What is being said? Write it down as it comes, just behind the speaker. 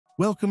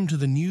Welcome to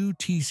the new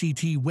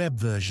TCT web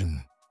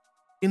version.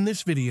 In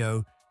this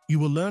video, you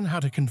will learn how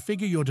to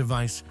configure your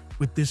device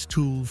with this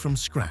tool from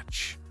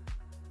scratch.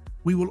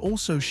 We will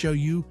also show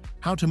you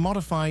how to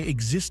modify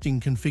existing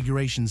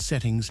configuration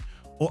settings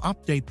or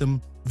update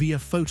them via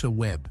FOTA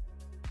WEB.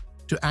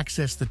 To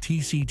access the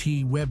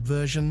TCT web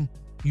version,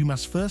 you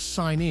must first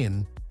sign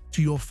in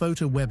to your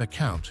FOTA WEB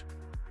account.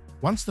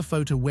 Once the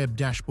FOTA WEB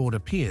dashboard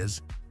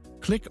appears,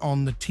 click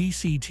on the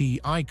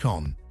TCT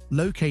icon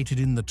located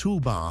in the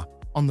toolbar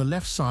on the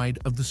left side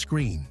of the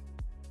screen.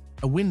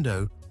 A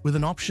window with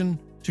an option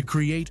to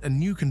create a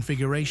new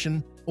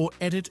configuration or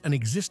edit an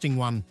existing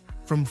one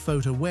from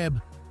FOTA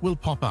WEB will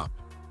pop up.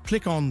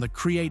 Click on the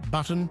Create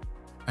button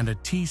and a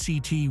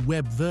TCT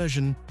web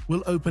version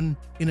will open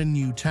in a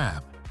new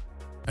tab.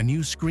 A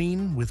new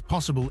screen with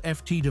possible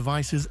FT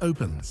devices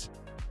opens.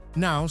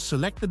 Now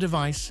select the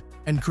device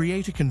and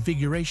create a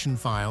configuration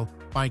file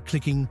by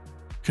clicking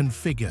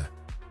Configure.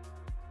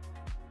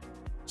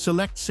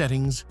 Select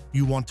settings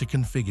you want to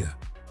configure.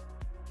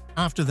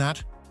 After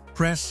that,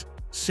 press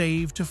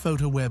Save to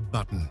FOTA WEB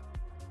button.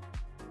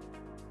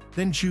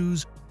 Then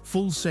choose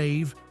Full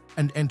Save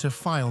and enter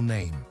file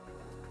name.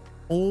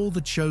 All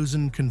the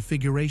chosen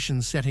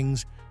configuration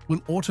settings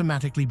will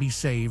automatically be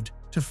saved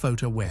to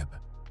FOTA WEB.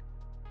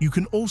 You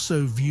can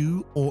also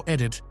view or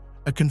edit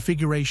a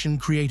configuration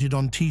created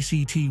on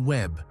TCT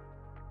web,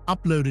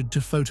 uploaded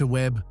to FOTA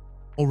WEB,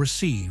 or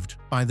received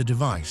by the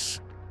device.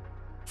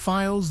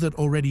 Files that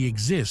already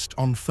exist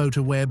on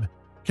FOTA WEB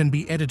can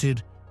be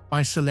edited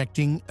by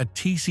selecting a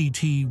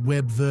TCT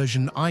web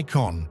version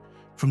icon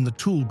from the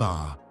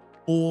toolbar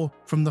or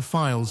from the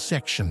Files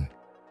section.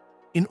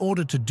 In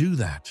order to do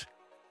that,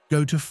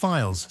 go to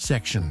Files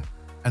section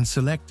and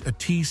select a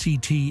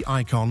TCT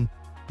icon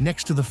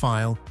next to the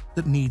file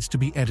that needs to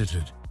be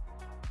edited.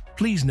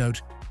 Please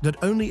note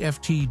that only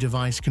FT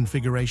device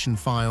configuration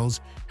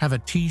files have a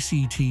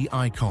TCT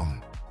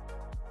icon.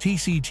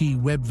 TCT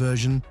web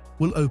version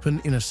will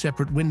open in a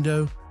separate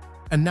window,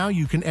 and now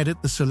you can edit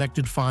the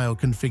selected file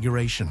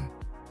configuration.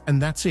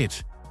 And that's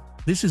it.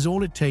 This is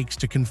all it takes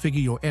to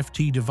configure your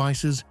FT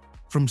devices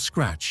from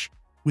scratch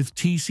with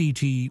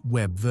TCT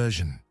web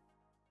version.